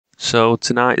So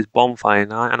tonight is bonfire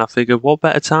night, and I figured what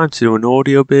better time to do an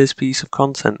audio-based piece of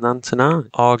content than tonight?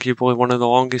 Arguably one of the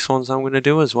longest ones I'm going to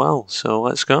do as well, so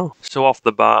let's go. So off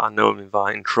the bat, I know I'm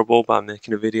inviting trouble by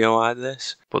making a video like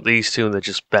this, but these two, they're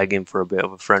just begging for a bit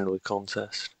of a friendly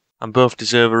contest. And both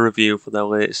deserve a review for their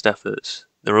latest efforts.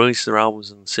 They released their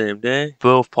albums on the same day,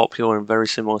 both popular in very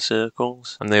similar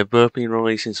circles, and they have both been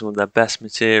releasing some of their best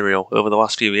material over the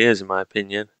last few years in my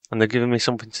opinion. And they're giving me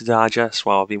something to digest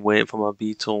while I've been waiting for my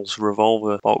Beatles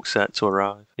Revolver box set to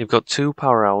arrive. You've got two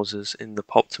powerhouses in the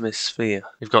Poptimist sphere.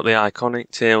 You've got the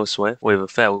iconic Taylor Swift with a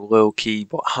fairly low-key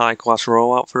but high-class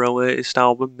rollout for her latest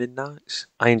album, Midnights.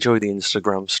 I enjoy the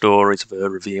Instagram stories of her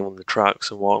revealing the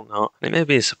tracks and whatnot. It may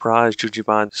be a surprise judging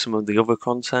by some of the other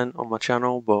content on my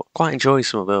channel, but quite enjoy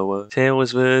some of her work.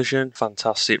 Taylor's version,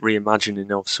 fantastic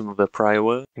reimagining of some of her prior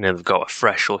work. You know, they've got a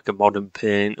fresh look of modern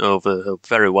paint over her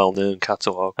very well-known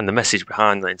catalogue. And the message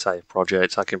behind the entire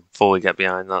project, I can fully get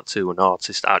behind that too, an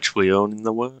artist actually owning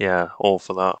the work. Yeah, all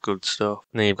for that good stuff.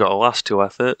 And then you've got the last two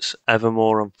efforts,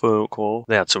 Evermore and Folklore.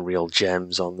 They had some real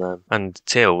gems on them. And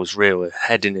Taylor was really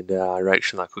heading in the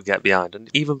direction I could get behind.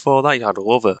 And even before that, you had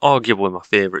Lover, arguably my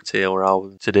favourite Taylor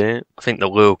album to date. I think the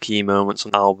low-key moments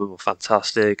on the album were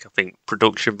fantastic. I think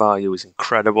production value is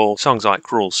incredible. Songs like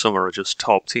Cruel Summer are just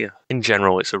top tier. In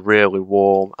general, it's a really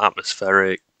warm,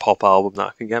 atmospheric pop album that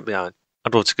I can get behind.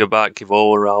 I'd love to go back, give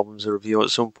all her albums a review at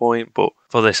some point, but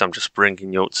for this I'm just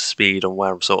bringing you up to speed on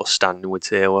where I'm sort of standing with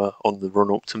Taylor on the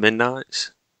run-up to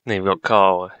Midnights. Then you've got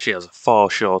Carla. She has a far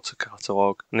shorter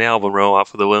catalogue, and the album rollout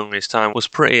for the Loneliest time was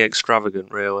pretty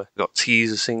extravagant really. Got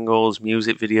teaser singles,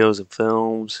 music videos and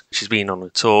films. She's been on a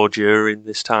tour during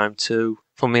this time too.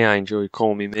 For me, I enjoyed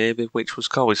Call Me Maybe, which was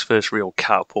Carly's first real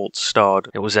catapult to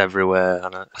stardom. It was everywhere,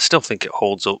 and I still think it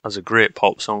holds up as a great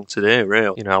pop song today,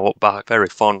 really. You know, I look back very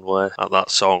fondly at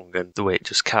that song, and the way it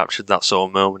just captured that sort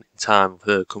of moment in time of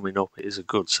her coming up, it is a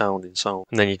good sounding song.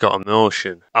 And then you got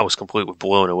Emotion. I was completely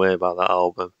blown away by that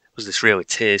album. It was this really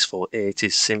tasteful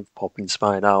 80s synth pop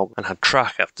inspired album and had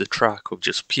track after track of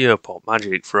just pure pop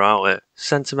magic throughout it.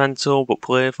 Sentimental but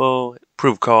playful. It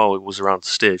proved Carly was around to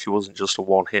stay. She wasn't just a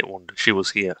one hit wonder, she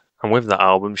was here. And with that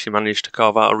album she managed to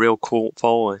carve out a real cult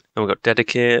following. And we got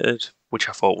Dedicated, which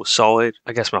I thought was solid.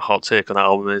 I guess my hot take on that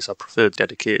album is I preferred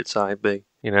Dedicated side B.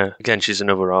 You know, again, she's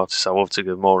another artist I love to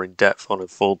go more in depth on her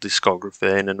full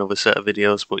discography in another set of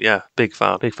videos, but yeah, big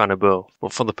fan of both.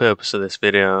 But for the purpose of this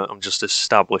video, I'm just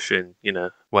establishing, you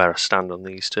know, where I stand on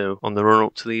these two, on the run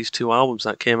up to these two albums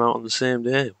that came out on the same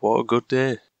day. What a good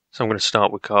day. So I'm going to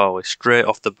start with Carly. Straight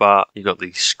off the bat, you got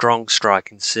these strong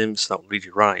striking synths that will lead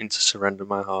you right into Surrender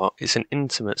My Heart. It's an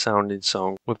intimate sounding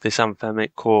song with this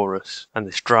anthemic chorus and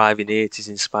this driving 80s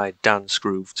inspired dance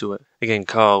groove to it. Again,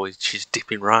 Carly, she's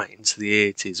dipping right into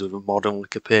the 80s with a modern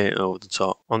lick of paint over the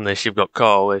top. On this, you've got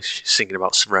Carly, she's singing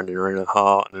about surrendering her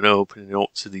heart and opening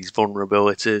up to these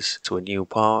vulnerabilities to a new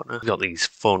partner. You've got these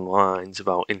fun lines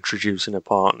about introducing a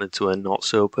partner to a not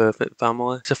so perfect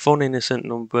family. It's a fun, innocent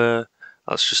number.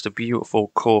 That's just a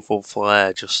beautiful, colourful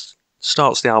flair, just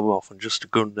starts the album off on just a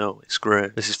good note. It's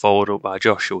great. This is followed up by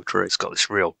Joshua Tree. It's got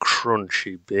this real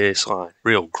crunchy bass line,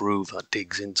 real groove that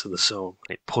digs into the song.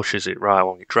 It pushes it right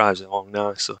along, it drives it along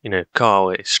nicely. You know,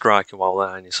 Carly is striking while the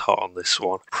iron is hot on this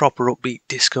one. Proper upbeat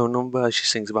disco number as she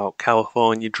sings about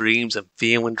California dreams and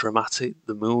feeling dramatic,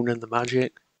 the moon and the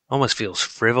magic. Almost feels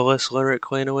frivolous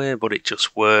lyrically in a way, but it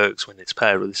just works when it's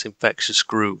paired with this infectious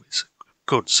groove. It's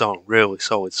good song, really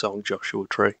solid song, Joshua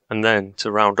Tree. And then, to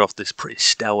round off this pretty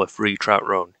stellar 3-track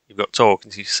run, you've got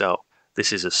Talking to Yourself.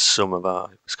 This is a summer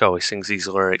vibe. Scully sings these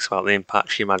lyrics about the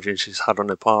impact she imagines she's had on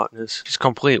her partners. She's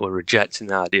completely rejecting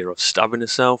the idea of stabbing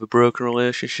herself with a broken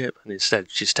relationship, and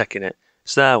instead she's taking it.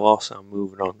 It's their loss, I'm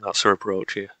moving on. That's her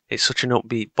approach here. It's such an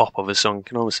upbeat bop of a song, you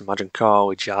can almost imagine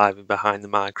Carly jiving behind the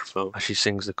microphone as she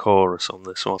sings the chorus on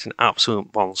this one. It's an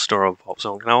absolute monster of a pop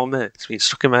song, and I'll admit, it's been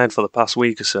stuck in my head for the past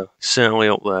week or so. It's certainly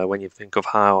up there when you think of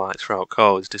highlights throughout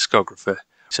Carly's discography.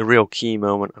 It's a real key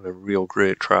moment and a real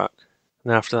great track.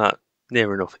 And after that,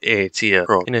 near enough A-tier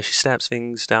run. You know, she steps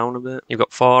things down a bit. You've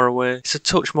got Far Away. It's a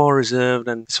touch more reserved,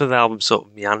 and it's where the album sort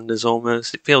of meanders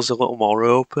almost. It feels a little more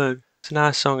open. It's a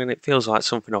nice song and it feels like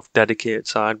something off Dedicated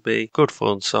side B. Good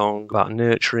fun song about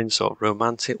nurturing sort of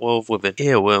romantic love with an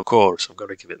earworm chorus, I've got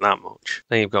to give it that much.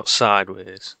 Then you've got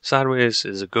Sideways. Sideways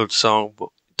is a good song, but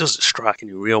it doesn't strike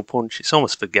any real punch. It's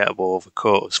almost forgettable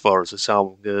overcoat as far as this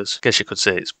album goes. Guess you could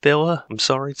say it's filler, I'm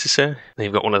sorry to say. Then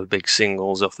you've got one of the big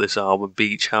singles off this album,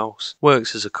 Beach House.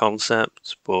 Works as a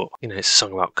concept, but you know, it's a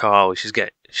song about Carly.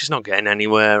 She's not getting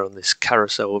anywhere on this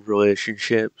carousel of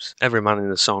relationships. Every man in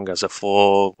the song has a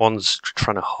flaw. One's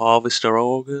trying to harvest her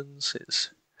organs.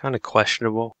 kind of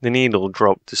questionable. The needle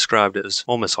drop described it as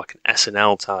almost like an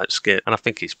SNL type skit, and I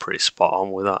think he's pretty spot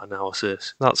on with that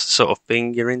analysis. That's the sort of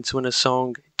thing you're into in a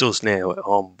song. It does nail it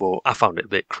on, but I found it a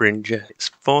bit cringy. It's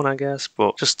fun, I guess,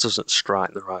 but just doesn't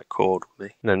strike the right chord with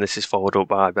me. And then this is followed up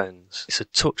by Ben's. It's a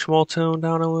touch more toned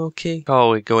down a low key.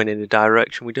 Carly going in a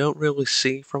direction we don't really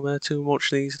see from her too much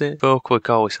these days. Vocally,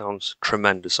 Carly sounds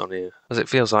tremendous on here, as it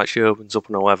feels like she opens up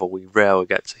on a level we rarely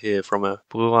get to hear from her.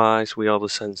 Blue eyes, we are the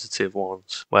sensitive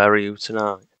ones. Where are you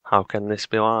tonight? How can this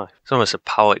be life? It's almost a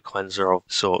palate cleanser of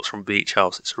sorts from Beach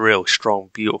House. It's a really strong,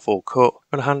 beautiful cut.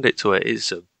 I'm gonna hand it to it.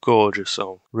 It's a gorgeous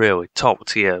song. Really top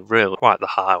tier, really quite the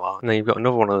highlight. And then you've got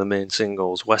another one of the main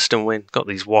singles, Western Wind. Got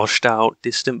these washed out,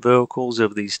 distant vocals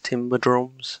over these timber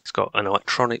drums. It's got an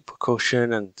electronic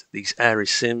percussion and these airy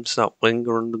synths that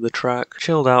linger under the track.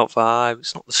 Chilled out vibe.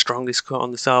 It's not the strongest cut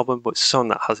on this album, but it's a song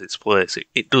that has its place.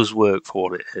 It does work for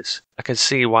what it is. I can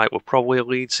see why it was probably a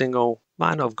lead single.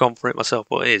 Might not have gone for it myself,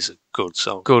 but it is a good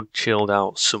song. Good chilled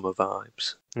out summer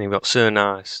vibes. And you've got So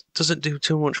Nice. Doesn't do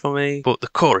too much for me, but the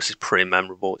chorus is pretty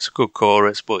memorable. It's a good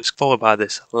chorus, but it's followed by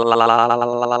this la la la la la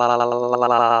la la la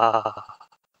la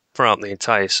throughout the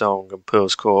entire song and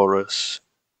post-chorus.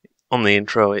 On the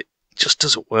intro, it just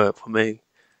doesn't work for me.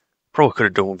 Probably could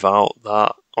have done without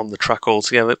that on the track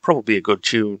altogether. It'd probably be a good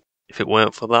tune if it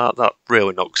weren't for that. That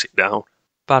really knocks it down.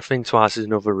 Bad Thing Twice is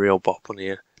another real bop on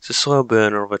here. It's a slow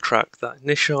burner of a track that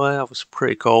initially I was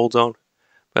pretty cold on,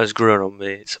 but has grown on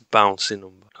me. It's a bouncy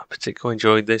number. I particularly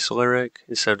enjoyed this lyric.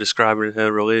 Instead of describing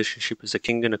her relationship as a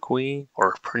king and a queen, or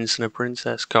a prince and a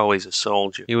princess, Carly's a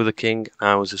soldier. You were the king, and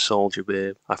I was a soldier,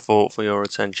 babe. I fought for your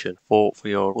attention, fought for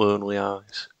your lonely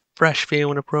eyes. Fresh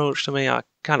feeling approach to me. I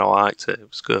kind of liked it. It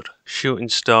was good. Shooting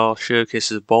Star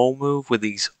showcases a ball move with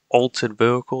these altered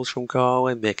vocals from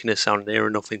Carly, making her sound near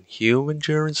enough inhuman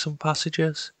during some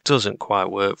passages. Doesn't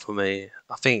quite work for me.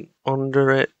 I think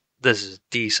under it, there's a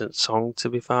decent song to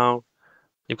be found.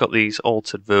 You've got these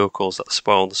altered vocals that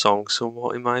spoil the song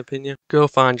somewhat, in my opinion. Go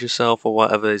Find Yourself or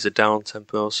whatever is a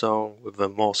down-tempo song with a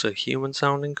more so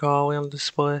human-sounding Carly on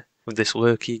display. With this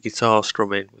low-key guitar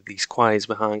strumming, with these choirs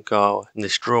behind Carly, and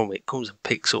this drum, it comes and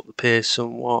picks up the pace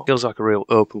somewhat. Feels like a real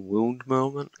open wound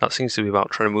moment. That seems to be about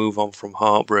trying to move on from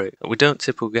heartbreak that we don't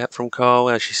typically get from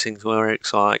Carly, as she sings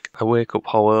lyrics like, I wake up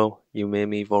hollow, you made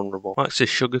me vulnerable. That's the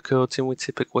sugarcoating we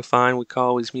typically find with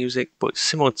Carly's music, but it's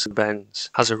similar to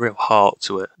Ben's. Has a real heart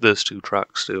to it. Those two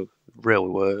tracks do really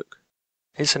work.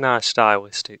 It's a nice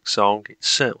stylistic song. It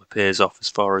certainly pays off as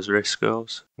far as risk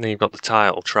goes. And then you've got the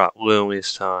title track,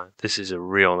 Loneliest Time. This is a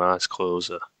real nice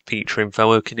closer, featuring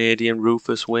fellow Canadian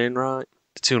Rufus Wainwright.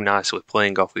 The two nicely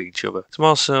playing off each other. It's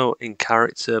more so in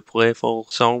character, playful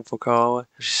song for Carly.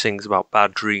 She sings about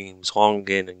bad dreams,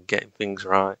 longing and getting things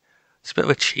right. It's a bit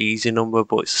of a cheesy number,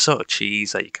 but it's the sort of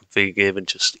cheese that you can forgive and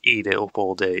just eat it up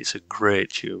all day. It's a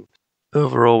great tune.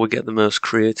 Overall, we get the most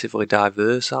creatively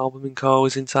diverse album in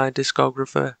Carly's entire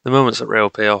discography. The moments that really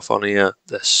pay off on here,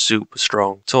 they're super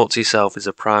strong. Talk to Yourself is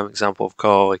a prime example of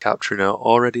Carly capturing her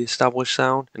already established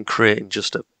sound and creating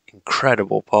just an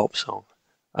incredible pop song.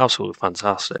 Absolutely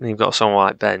fantastic. And you've got a song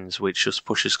like Ben's, which just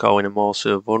pushes Carly in a more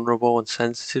so vulnerable and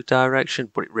sensitive direction,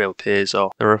 but it really pays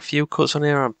off. There are a few cuts on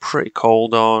here I'm pretty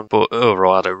cold on, but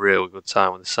overall I had a really good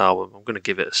time with this album. I'm going to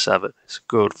give it a 7. It's a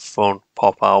good, fun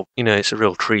pop album. You know, it's a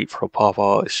real treat for a pop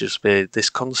artist just be this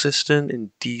consistent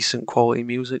and decent quality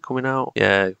music coming out.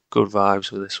 Yeah, good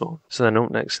vibes with this one. So then up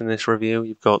next in this review,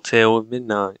 you've got Tale of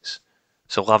Midnights.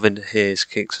 So Lavender Haze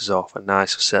kicks us off and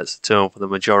nicely sets the tone for the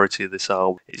majority of this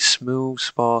album. It's smooth,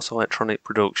 sparse electronic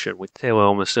production, with Taylor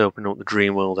almost opening up the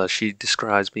dream world as she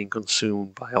describes being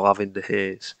consumed by a lavender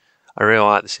haze. I really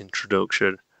like this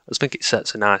introduction. I just think it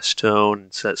sets a nice tone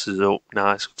and sets us up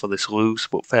nice for this loose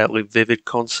but fairly vivid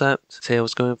concept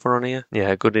Taylor's going for on here.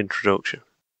 Yeah, good introduction.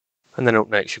 And then up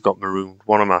next you've got Marooned,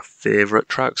 one of my favourite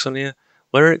tracks on here.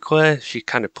 Lyrically, she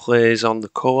kind of plays on the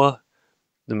colour.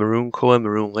 The maroon colour,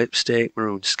 maroon lipstick,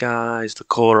 maroon skies, the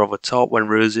colour of a top when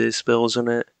rosé spills on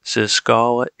it. So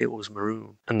scarlet, it was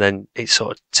maroon. And then it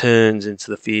sort of turns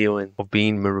into the feeling of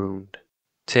being marooned.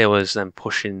 Taylor's then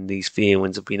pushing these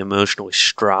feelings of being emotionally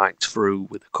striked through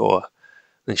with the colour.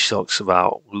 Then she talks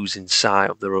about losing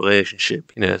sight of the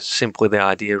relationship, you know, simply the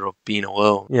idea of being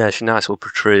alone. Yeah, she nicely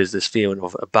portrays this feeling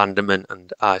of abandonment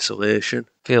and isolation.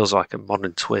 Feels like a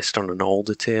modern twist on an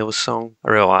older Taylor song. I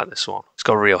really like this one. It's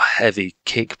got a real heavy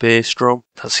kick bass drum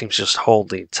that seems to just hold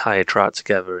the entire track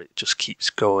together. It just keeps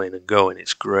going and going.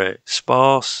 It's great.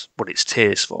 Sparse, but it's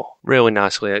tasteful. Really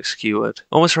nicely executed.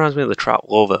 Almost reminds me of the track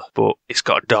Lover, but it's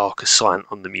got a darker slant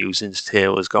on the musings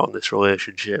Taylor's got in this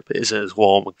relationship. It isn't as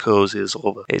warm and cozy as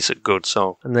Lover. number. It's a good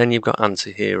song. And then you've got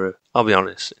Anti-Hero. I'll be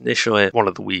honest, initially one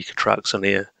of the weaker tracks on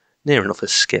here. Near enough a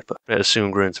skipper, but it's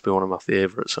soon grown to be one of my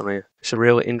favourites on here. It's a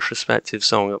really introspective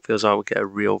song that feels like we get a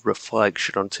real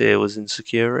reflection on Taylor's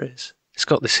insecurities. It's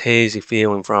got this hazy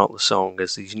feeling throughout the song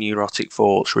as these neurotic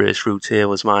thoughts race through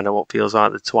Taylor's mind at what feels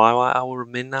like the twilight hour of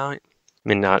midnight.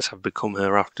 Midnights have become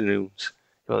her afternoons.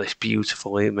 You've got this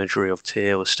beautiful imagery of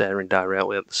Taylor staring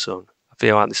directly at the sun. I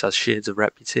feel like this has shades of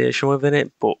Reputation within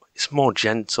it, but it's more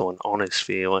gentle and honest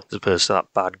feeling as opposed to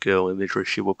that bad girl imagery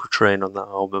she was portraying on that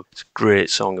album. It's a great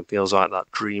song and feels like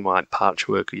that dreamlike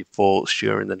patchwork of your thoughts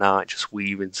during the night just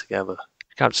weaving together.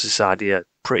 It captures this idea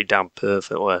pretty damn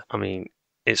perfectly. I mean,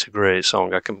 it's a great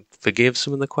song. I can forgive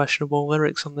some of the questionable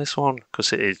lyrics on this one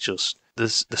because it is just the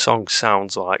song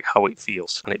sounds like how it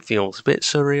feels, and it feels a bit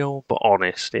surreal but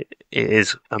honest. It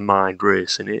is a mind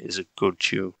race and it is a good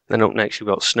tune. Then up next you've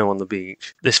got Snow on the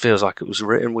Beach. This feels like it was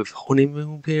written with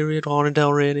honeymoon period Lana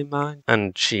Del Rey in mind,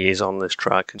 and she is on this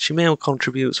track and she mainly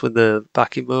contributes with the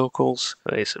backing vocals,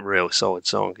 but it's a really solid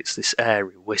song. It's this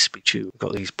airy wispy tune. We've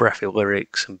got these breathy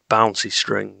lyrics and bouncy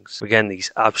strings. Again,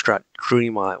 these abstract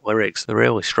dreamlike lyrics. They're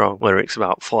really strong lyrics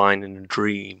about flying in a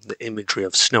dream, the imagery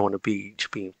of snow on a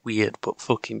beach being weird but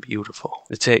fucking beautiful.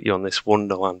 They take you on this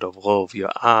wonderland of love. Your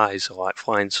eyes are like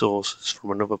flying saucers from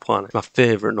another planet. My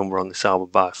favourite number on this album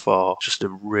by far. Just a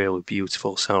really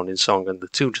beautiful sounding song, and the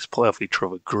two just play off each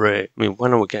other great. I mean,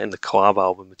 when are we getting the collab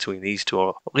album between these two,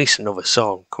 or at least another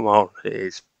song? Come on, it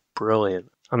is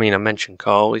brilliant. I mean, I mentioned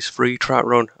Carly's 3-track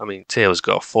run. I mean, Taylor's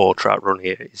got a 4-track run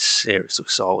here. It's seriously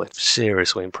solid.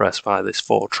 Seriously impressed by this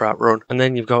 4-track run. And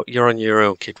then you've got You're on Your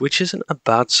Own, Kid, which isn't a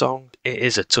bad song. It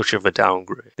is a touch of a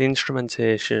downgrade. The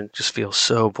instrumentation just feels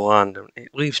so bland, and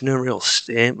it leaves no real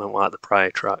statement like the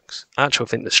prior tracks. I actually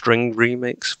think the string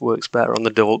remix works better on the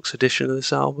deluxe edition of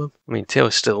this album. I mean,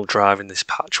 Taylor's still driving this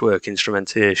patchwork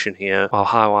instrumentation here, while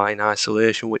highlighting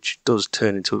isolation, which does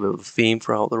turn into a bit of a theme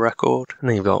throughout the record. And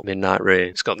then you've got Midnight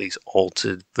Rain. It's got these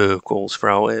altered vocals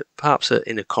throughout it, perhaps her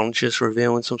inner conscious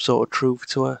revealing some sort of truth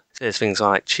to her. There's things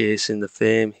like chasing the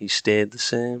fame, he stayed the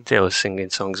same. Taylor's singing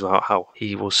songs about how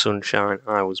he was sunshine,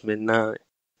 I was midnight.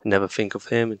 Never think of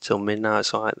him until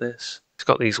midnights like this. It's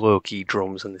got these low-key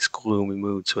drums and this gloomy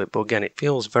mood to it, but again, it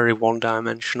feels very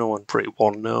one-dimensional and pretty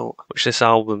one-note, which this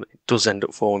album it does end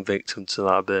up falling victim to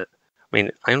that a bit. I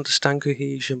mean, I understand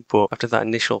cohesion, but after that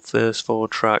initial first 4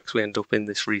 tracks, we end up in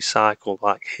this recycled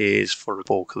like haze for the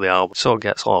bulk of the album. Sort of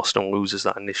gets lost and loses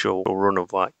that initial run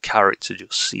of like character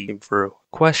just seeping through.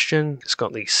 Question, it's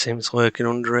got these synths lurking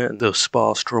under it and those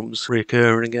sparse drums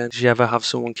recurring again. Did you ever have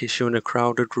someone kiss you in a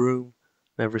crowded room?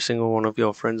 Every single one of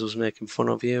your friends was making fun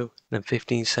of you. And then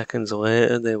 15 seconds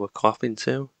later, they were clapping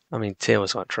too. I mean,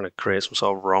 Taylor's like trying to create some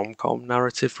sort of rom-com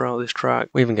narrative throughout this track.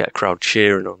 We even get a crowd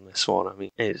cheering on this one. I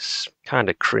mean, it's kind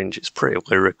of cringe. It's pretty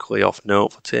lyrically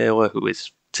off-note for Taylor, who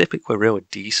is typically really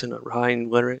decent at writing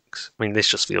lyrics. I mean, this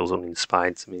just feels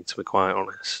uninspired to me, to be quite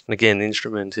honest. And again, the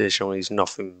instrumentation leaves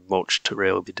nothing much to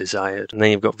really be desired. And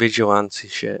then you've got vigilante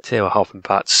shit. Taylor hopping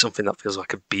back to something that feels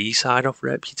like a B-side of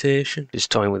Reputation. Just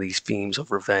toying with these themes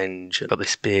of revenge and got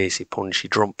this bassy, punchy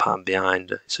drum pattern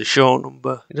behind her. It's a short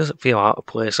number. It doesn't feel out of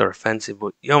place or offensive,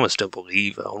 but you almost don't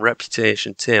believe it. On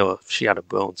Reputation, Taylor, she had a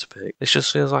bone to pick. This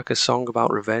just feels like a song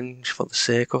about revenge for the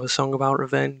sake of a song about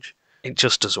revenge. It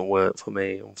just doesn't work for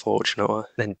me, unfortunately.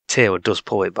 Then Taylor does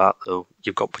pull it back though.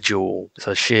 You've got Bejeweled. It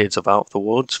has shades of Out of the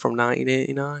Woods from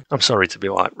 1989. I'm sorry to be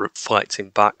like reflecting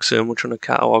back so much on a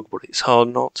catalogue, but it's hard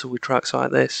not to with tracks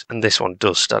like this. And this one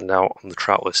does stand out on the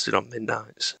track listed on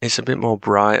Midnights. It's a bit more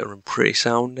brighter and pretty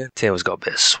sounding. Taylor's got a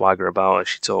bit of swagger about her.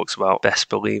 She talks about, best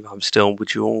believe I'm still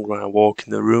bejeweled when I walk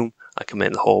in the room. I can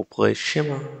make the whole place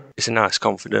shimmer. It's a nice,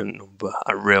 confident number.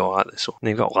 I really like this one. And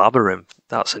you've got Labyrinth.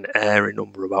 That's an airy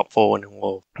number about falling in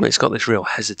love. But it's got this real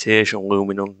hesitation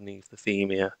looming underneath the theme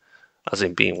here, as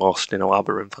in being lost in a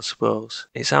labyrinth, I suppose.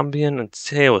 It's ambient and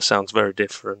Taylor sounds very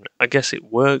different. I guess it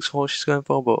works for what she's going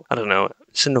for, but I don't know.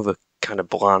 It's another kind of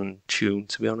bland tune,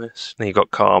 to be honest. Then you've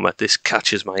got Karma. This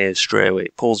catches my ears straight away.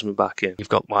 It pulls me back in. You've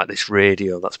got like this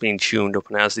radio that's being tuned up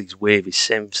and it has these wavy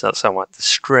synths that sound like the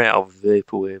straight out of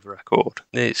Vaporwave record.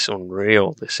 It's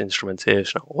unreal, this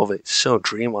instrumentation. I love it. It's so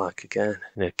dreamlike again.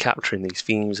 You know, capturing these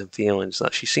themes and feelings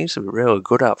that she seems to be really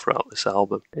good at throughout this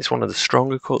album. It's one of the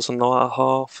stronger cuts on the latter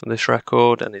half of this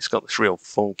record, and it's got this real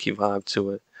funky vibe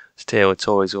to it. It's Taylor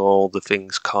toys all the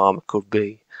things Karma could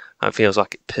be. It feels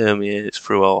like it permeates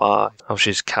through her life. How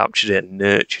she's captured it and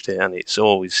nurtured it, and it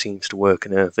always seems to work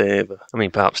in her favour. I mean,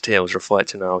 perhaps Taylor's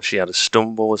reflecting how she had a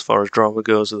stumble as far as drama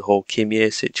goes with the whole Kim Ye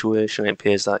situation. It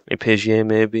appears Ye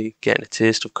may be getting a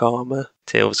taste of Karma.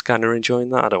 Taylor's kind of enjoying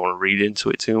that. I don't want to read into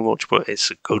it too much, but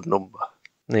it's a good number.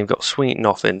 And you've got Sweet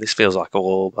Nothing. This feels like a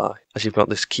lullaby. As you've got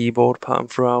this keyboard pattern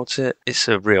throughout it, it's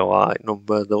a real light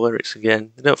number. The lyrics,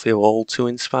 again, they don't feel all too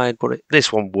inspired, but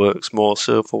this one works more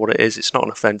so for what it is. It's not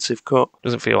an offensive cut. It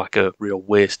doesn't feel like a real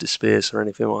waste of space or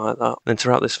anything like that. And then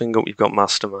throughout this thing up, you've got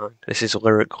Mastermind. This is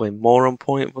lyrically more on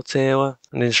point for Taylor,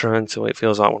 and instrumentally, it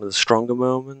feels like one of the stronger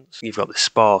moments. You've got this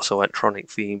sparse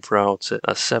electronic theme throughout it.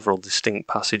 There's several distinct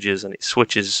passages, and it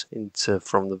switches into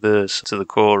from the verse to the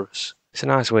chorus. It's a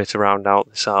nice way to round out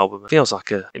this album. It feels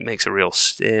like it makes a real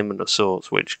statement of sorts,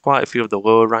 which quite a few of the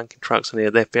lower ranking tracks on here,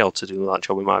 they failed to do that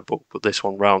job in my book, but this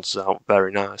one rounds us out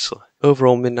very nicely.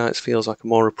 Overall, Midnights feels like a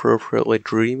more appropriately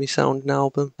dreamy sounding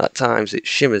album. At times it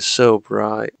shimmers so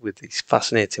bright with these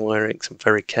fascinating lyrics and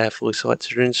very carefully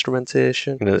selected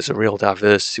instrumentation. There's a real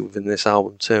diversity within this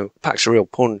album too. It packs a real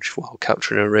punch while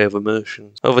capturing an array of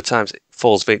emotions. Other times it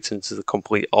falls victim to the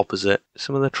complete opposite.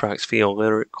 Some of the tracks feel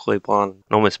lyrically bland and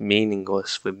almost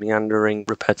meaningless with meandering,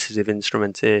 repetitive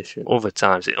instrumentation. Other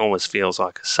times it almost feels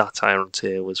like a satire on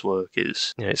Taylor's work.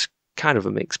 It's kind of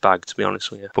a mixed bag, to be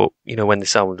honest with you. But, when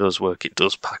this album does work, it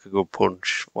does pack a good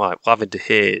punch. Like Lavender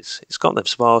Haze, it's got them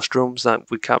sparse drums that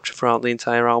we capture throughout the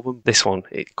entire album. This one,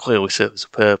 it clearly serves a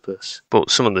purpose. But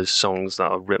some of the songs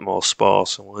that are a bit more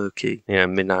sparse and lurky,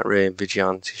 Midnight Rain,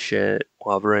 Vigilante Shit,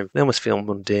 Labyrinth, they almost feel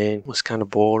mundane, almost kind of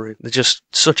boring. They're just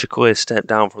such a clear step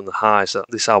down from the highs that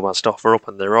this album has to offer up,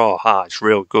 and there are highs,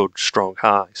 real good, strong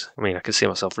highs. I can see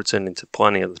myself returning to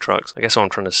plenty of the tracks. I guess what I'm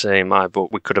trying to say in my book,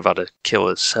 we could have had a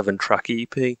killer 7-track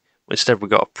EP. Instead, we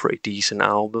got a pretty decent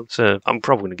album, so I'm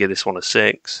probably going to give this one a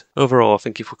 6. Overall, I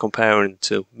think if we're comparing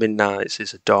to Midnights,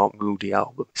 it's a dark, moody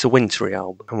album. It's a wintry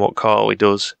album, and what Carly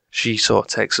does, she sort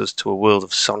of takes us to a world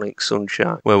of sonic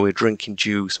sunshine, where we're drinking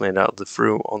juice made out of the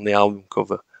fruit on the album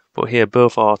cover. But here,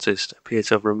 both artists appear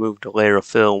to have removed a layer of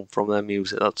film from their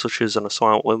music that touches on a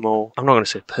slightly more, I'm not going to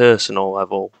say personal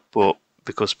level, but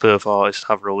because both artists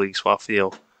have released what I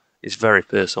feel is very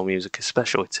personal music,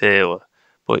 especially Taylor.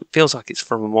 But it feels like it's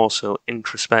from a more so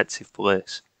introspective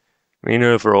place.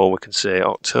 Overall, we can say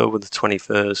October the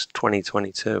 21st,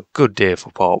 2022. Good day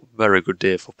for pop, very good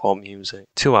day for pop music.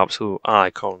 2 absolute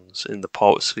icons in the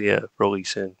pop sphere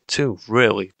releasing 2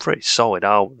 really pretty solid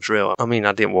albums, really.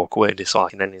 I didn't walk away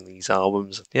disliking any of these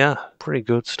albums. Yeah, pretty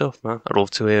good stuff, man. I'd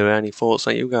love to hear any thoughts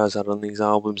that you guys had on these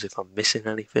albums, if I'm missing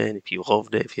anything, if you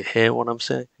loved it, if you hear what I'm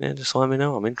saying. Just let me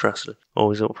know, I'm interested.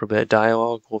 Always up for a bit of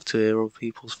dialogue, love to hear other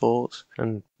people's thoughts,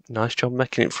 and nice job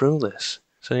making it through this.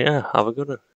 So have a good one.